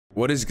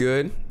What is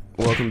good?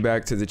 Welcome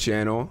back to the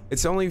channel.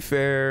 It's only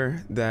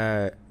fair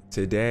that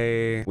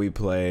today we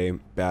play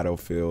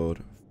Battlefield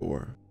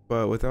 4.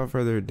 But without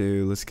further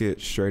ado, let's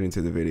get straight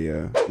into the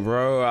video.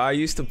 Bro, I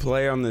used to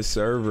play on this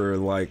server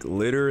like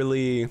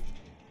literally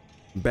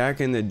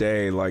back in the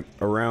day, like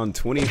around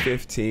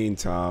 2015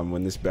 time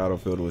when this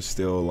Battlefield was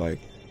still like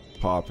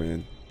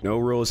popping. No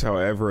rules,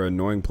 however,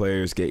 annoying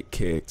players get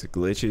kicked.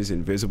 Glitches,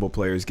 invisible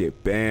players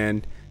get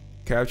banned.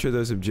 Capture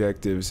those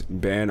objectives.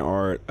 Ban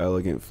art,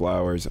 elegant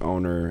flowers,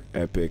 owner,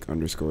 epic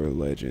 _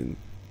 legend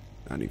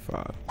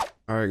 95.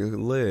 Alright,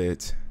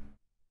 lit.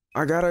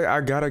 I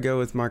gotta go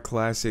with my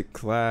classic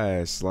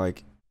class.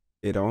 Like,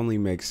 it only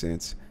makes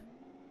sense.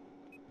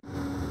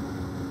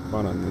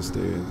 Fun on this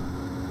dude.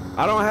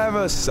 I don't have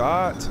a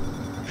SOT.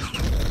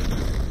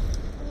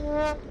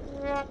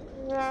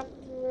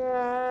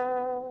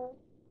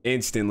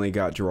 Instantly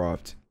got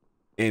dropped.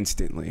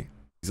 Instantly.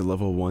 He's a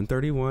level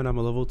 131, I'm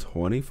a level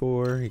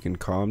 24. He can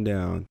calm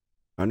down.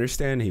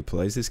 Understand he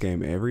plays this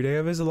game every day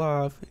of his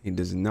life. He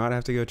does not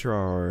have to go try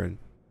hard.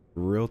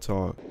 Real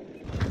talk.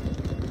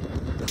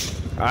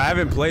 I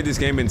haven't played this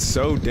game in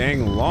so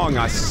dang long,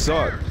 I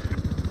suck.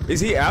 Is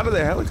he out of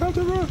the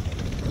helicopter, bro?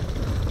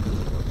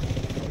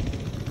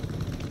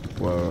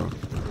 Whoa.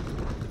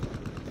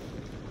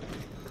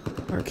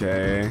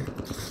 Okay.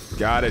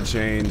 Gotta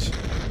change.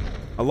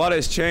 A lot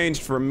has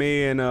changed for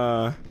me in,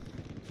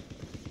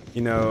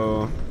 you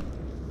know,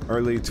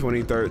 early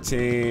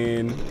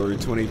 2013 through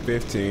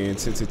 2015,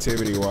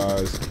 sensitivity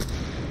wise.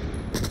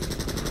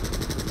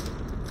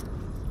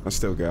 I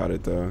still got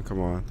it though, come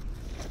on.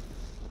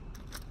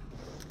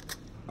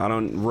 I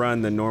don't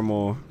run the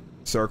normal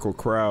circle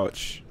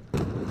crouch.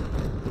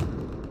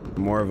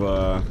 More of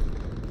a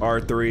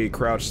R3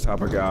 crouch type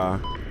of guy.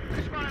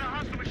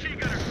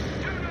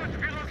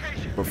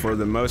 But for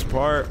the most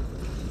part,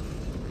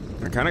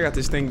 I kind of got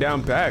this thing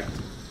down packed.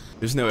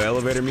 There's no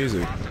elevator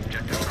music.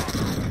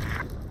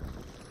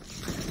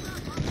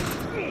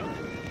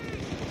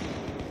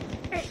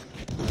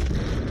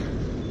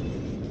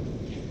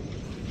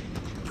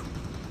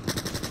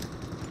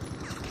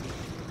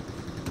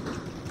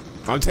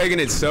 I'm taking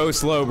it so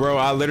slow, bro.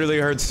 I literally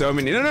heard so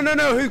many. No, no, no,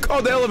 no. Who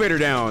called the elevator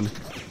down?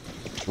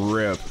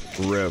 Rip,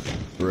 rip,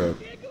 rip.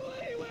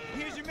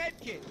 Here's your med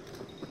kit.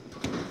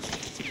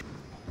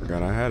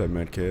 Forgot I had a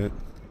med kit.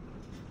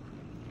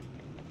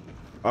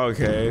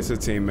 Okay, it's a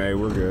teammate.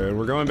 We're good.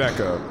 We're going back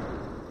up.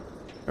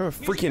 I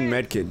have a freaking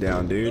med kit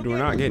down, dude. We're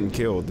not getting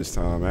killed this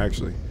time,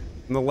 actually.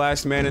 I'm the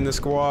last man in the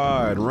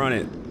squad. Run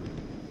it.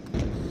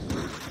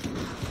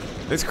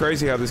 It's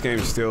crazy how this game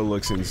still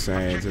looks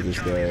insane to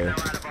this day.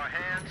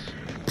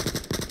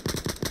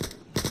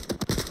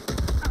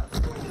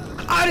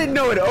 I didn't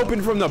know it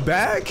opened from the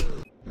back.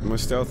 I'm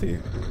stealthy.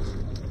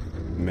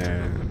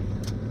 Man.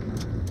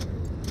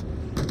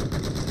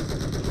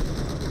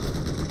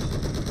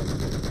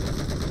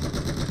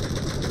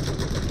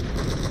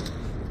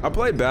 I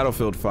played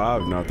Battlefield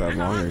 5 not that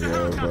long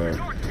ago, but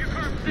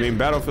I mean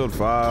Battlefield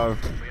 5,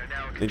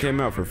 it came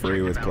out for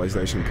free with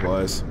PlayStation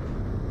Plus.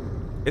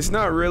 It's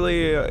not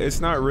really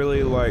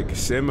like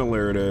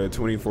similar to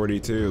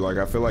 2042. Like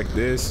I feel like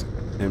this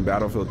and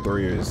Battlefield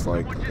 3 is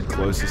like the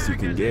closest you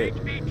can get.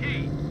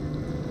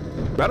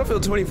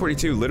 Battlefield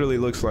 2042 literally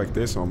looks like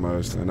this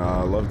almost, and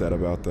I love that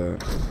about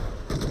that.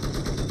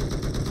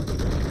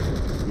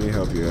 Let me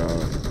help you out.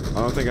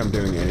 I don't think I'm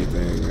doing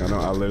anything. I'm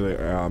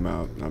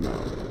out.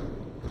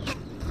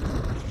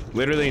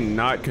 Literally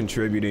not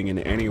contributing in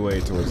any way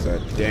towards that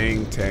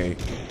dang tank.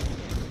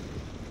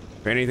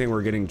 If anything,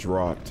 we're getting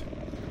dropped.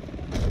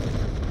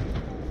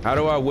 How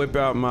do I whip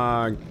out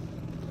my...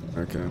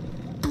 Okay.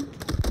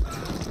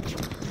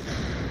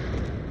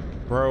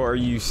 Bro, are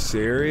you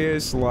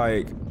serious?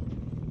 Like...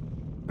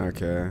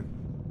 Okay.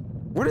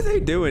 What are they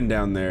doing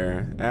down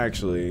there?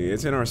 Actually,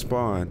 it's in our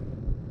spawn.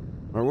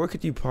 Or what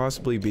could you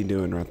possibly be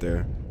doing right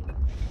there?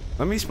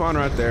 Let me spawn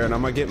right there and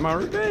I'm gonna get my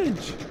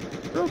revenge.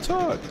 Real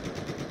talk.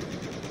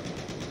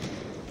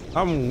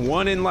 I'm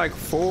 1 in like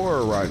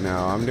 4 right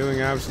now. I'm doing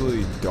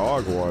absolutely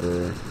dog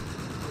water.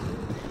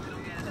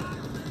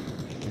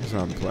 I guess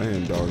I'm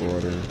playing dog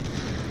water.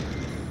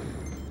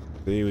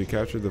 See, we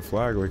captured the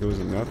flag like it was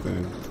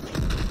nothing.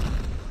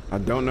 I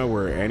don't know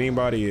where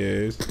anybody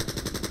is.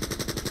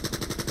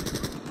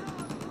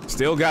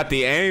 Still got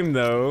the aim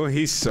though.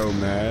 He's so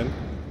mad.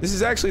 This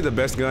is actually the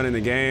best gun in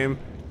the game.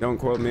 Don't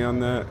quote me on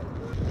that.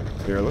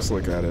 Here, let's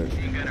look at it.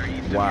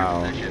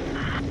 Wow.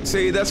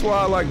 See, that's why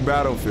I like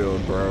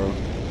Battlefield, bro.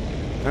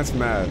 That's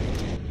mad.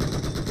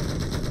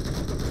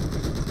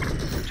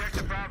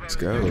 Let's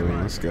go,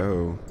 let's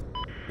go.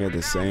 We had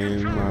the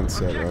same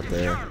mindset right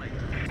there.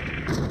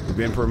 We've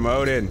been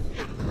promoted.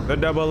 The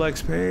double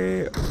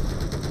XP.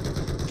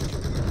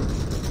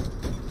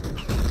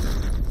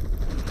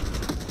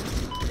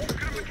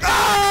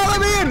 Ah,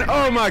 let me in!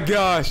 Oh my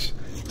gosh.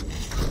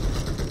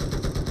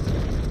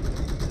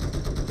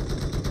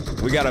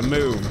 We gotta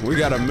move. We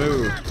gotta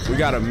move. We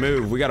gotta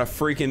move. We gotta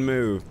freaking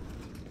move.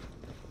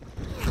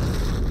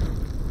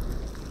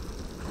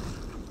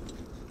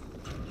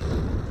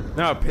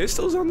 Now,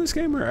 pistols on this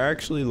game are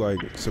actually like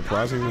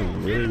surprisingly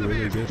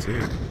really good too.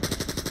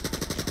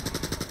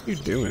 What you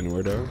doing,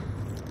 weirdo?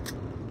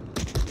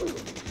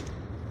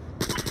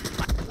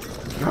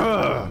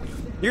 Ugh,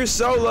 you're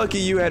so lucky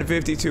you had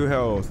 52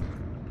 health.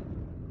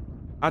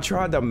 I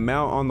tried to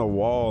mount on the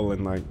wall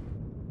and like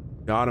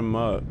got him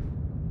up.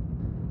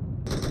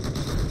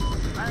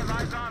 I have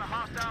eyes on a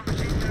hostile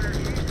machine gunner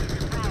east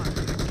of your front.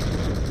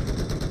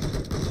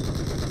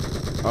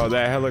 Oh,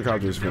 that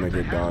helicopter's gonna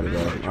get dotted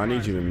up. I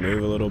need you to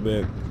move a little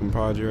bit,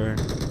 compadre.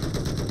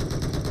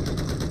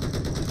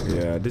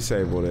 Yeah,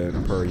 disabled it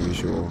per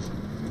usual.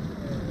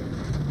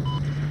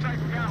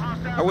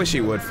 I wish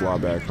he would fly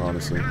back,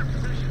 honestly.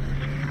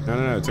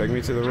 No, take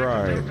me to the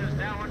right.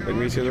 Take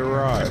me to the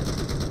right.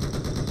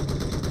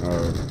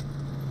 Oh.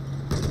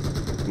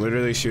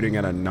 Literally shooting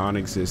at a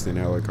non-existent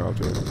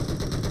helicopter.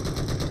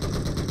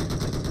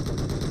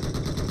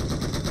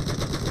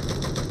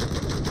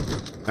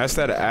 That's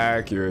that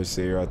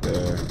accuracy right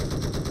there.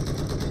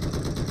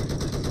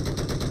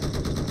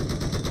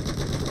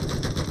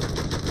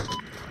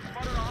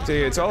 See,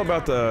 it's all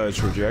about the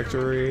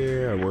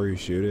trajectory of where you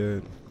shoot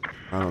it.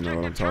 I don't know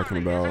what I'm talking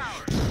about.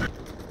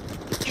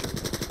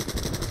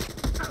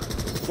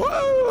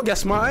 Whoa,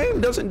 guess my aim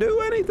doesn't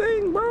do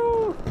anything,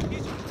 bro.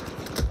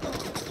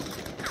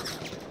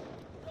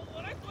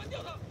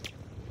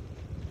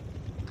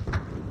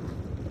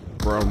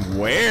 From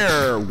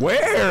where?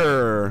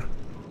 Where?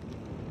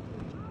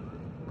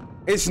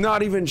 It's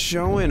not even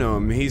showing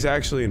him. He's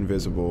actually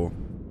invisible.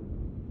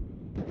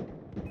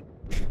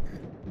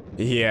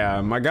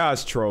 Yeah, my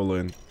guy's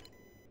trolling.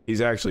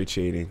 He's actually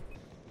cheating.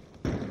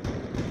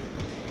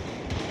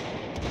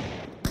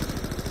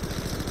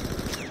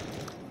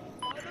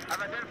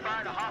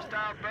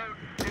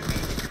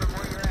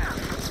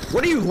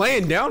 What are you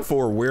laying down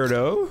for,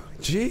 weirdo?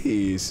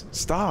 Jeez,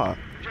 stop.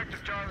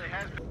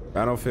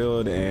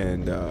 Battlefield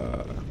and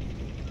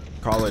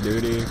Call of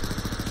Duty,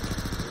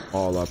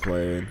 all I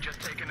played.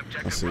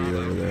 I see you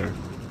over there.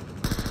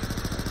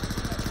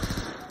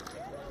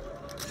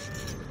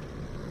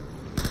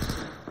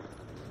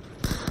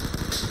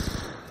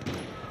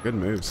 Good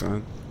move,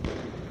 son.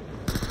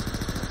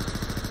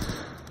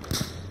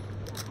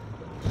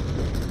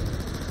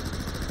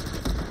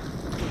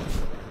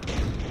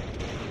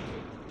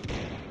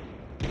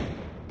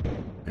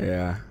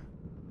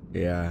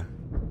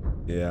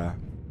 Yeah.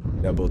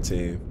 Double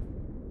team.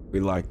 We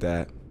like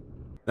that.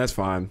 That's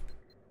fine.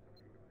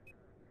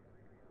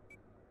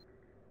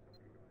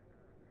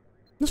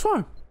 That's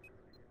fine.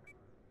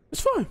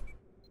 It's fine.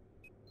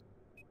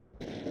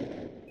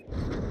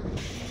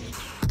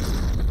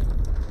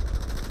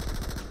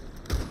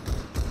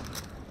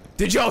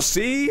 Did y'all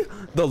see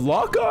the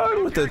lock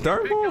on with the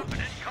thermal?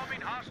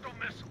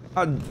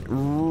 I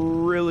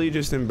really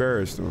just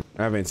embarrassed him.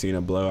 I haven't seen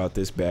a blowout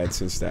this bad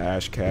since the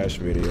Ash Cash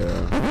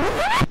video.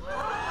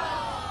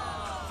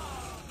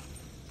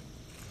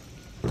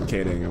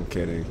 I'm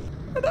kidding.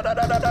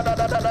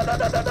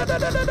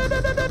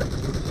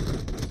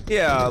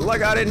 Yeah,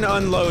 like I didn't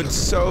unload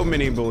so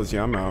many bullets.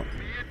 Yeah, I'm out.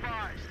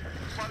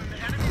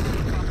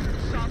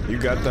 You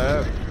got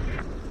that?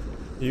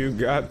 You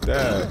got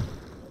that.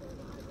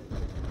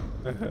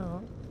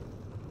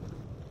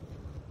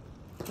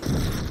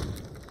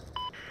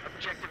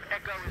 Objective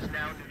Echo is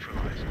now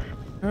neutralized.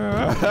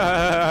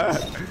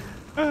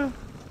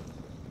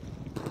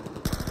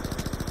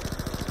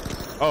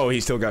 Oh, he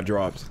still got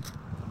dropped.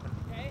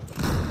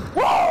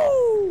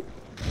 Whoa!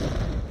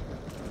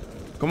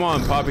 Come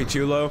on, Poppy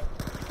Chulo.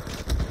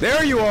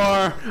 There you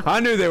are! I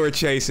knew they were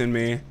chasing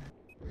me.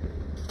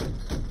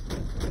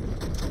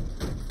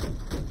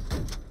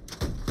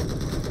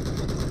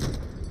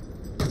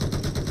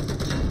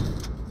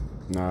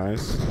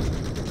 Nice.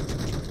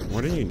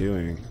 What are you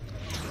doing?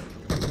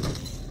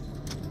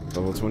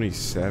 Level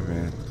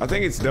 27. I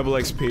think it's double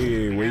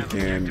XP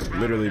weekend,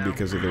 literally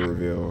because of the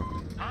reveal.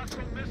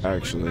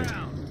 Actually.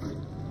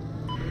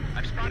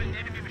 I've spotted an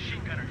enemy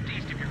machine gunner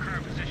east of your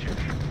current position.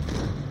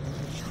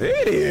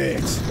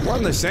 Idiots! We're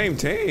on the same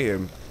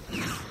team. We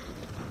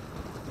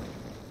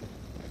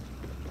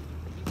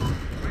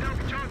don't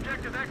control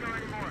objective Echo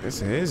anymore. Guess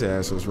his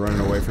ass was running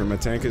away from a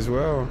tank as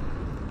well.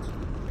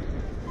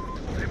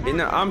 You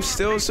know, I'm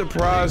still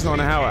surprised on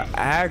how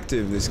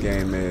active this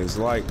game is.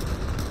 Like,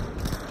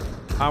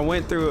 I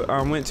went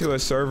to a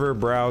server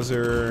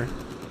browser,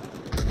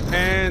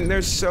 and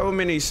there's so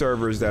many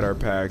servers that are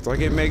packed. Like,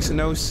 it makes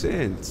no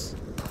sense.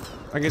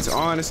 Like, it's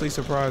honestly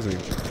surprising.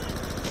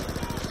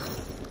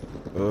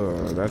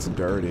 Ugh, that's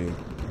dirty.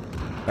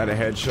 That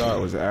headshot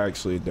was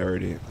actually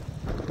dirty.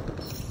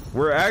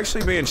 We're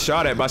actually being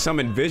shot at by some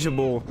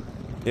invisible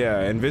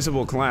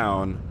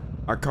clown.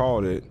 I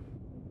called it.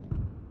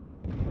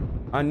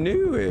 I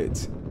knew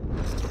it.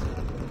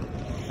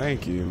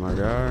 Thank you, my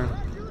guy.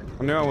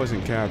 I knew I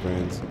wasn't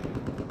capping.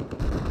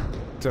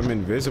 Some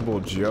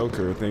invisible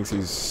joker thinks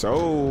he's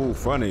so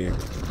funny.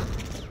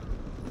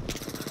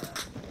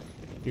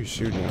 You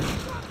shooting at me.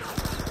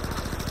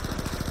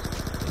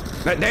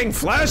 That dang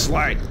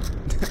flashlight!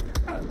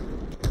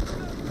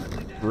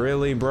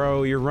 Really,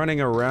 bro? You're running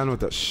around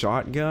with a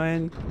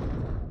shotgun?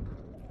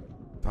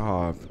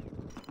 Stop.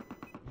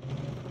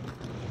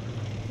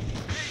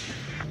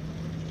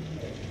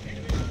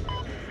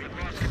 We've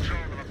lost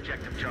control of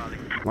objective Charlie.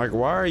 Like,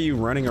 why are you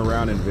running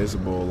around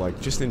invisible? Like,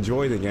 just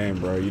enjoy the game,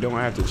 bro. You don't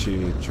have to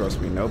cheat.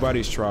 Trust me.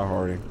 Nobody's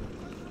try-harding.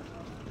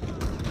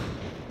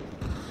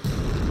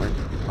 Like,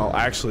 I'll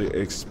actually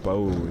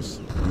expose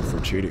you for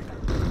cheating.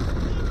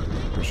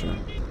 For sure.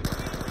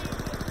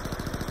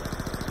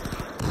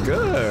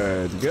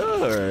 Good,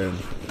 good.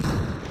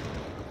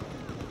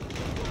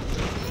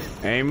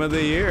 Aim of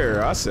the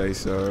year, I say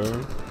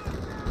so.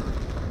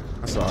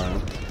 I saw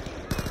him.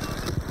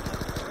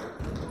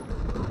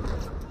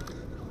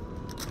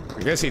 I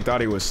guess he thought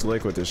he was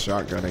slick with his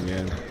shotgun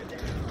again.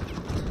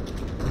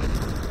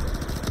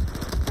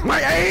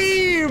 My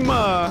aim!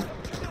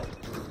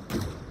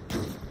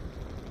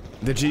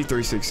 The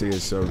G360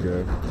 is so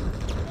good.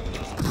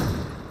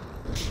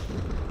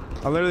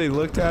 I literally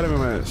looked at him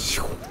and went,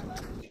 shoo.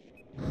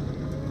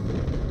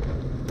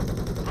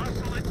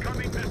 Hostile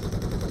incoming missile.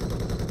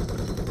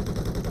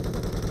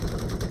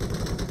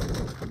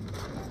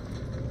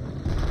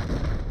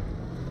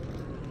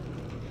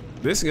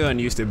 This gun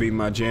used to be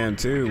my jam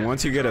too.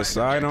 Once you get a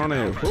sight on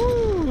it,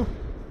 whoo,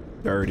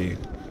 dirty.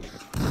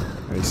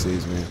 He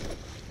sees me.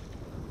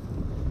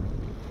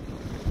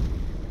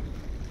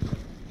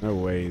 No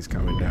way he's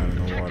coming down in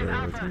the Objective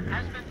water with Alpha me.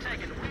 has been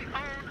taken. We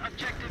own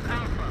Objective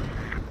Alpha.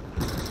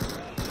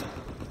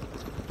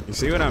 You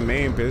see what I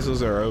mean?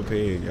 Pistols are OP,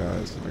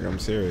 guys. Like, I'm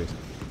serious.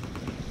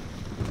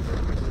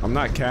 I'm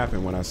not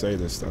capping when I say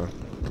this stuff.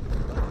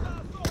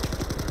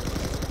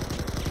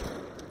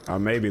 I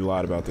maybe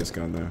lied about this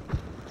gun though.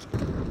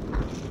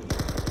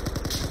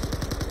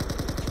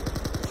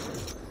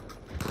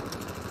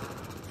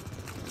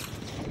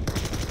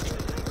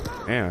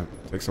 Damn,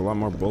 takes a lot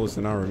more bullets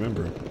than I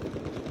remember.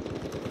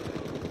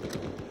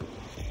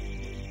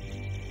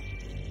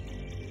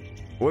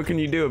 What can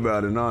you do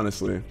about it,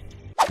 honestly?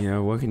 Yeah,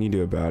 what can you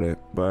do about it?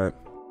 But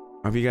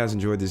I hope you guys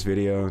enjoyed this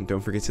video. Don't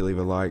forget to leave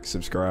a like,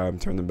 subscribe,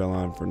 turn the bell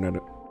on for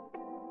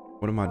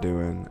what am I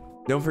doing?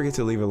 Don't forget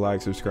to leave a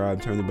like,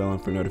 subscribe, turn the bell on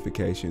for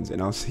notifications,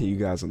 and I'll see you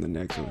guys on the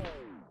next one.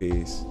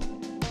 Peace.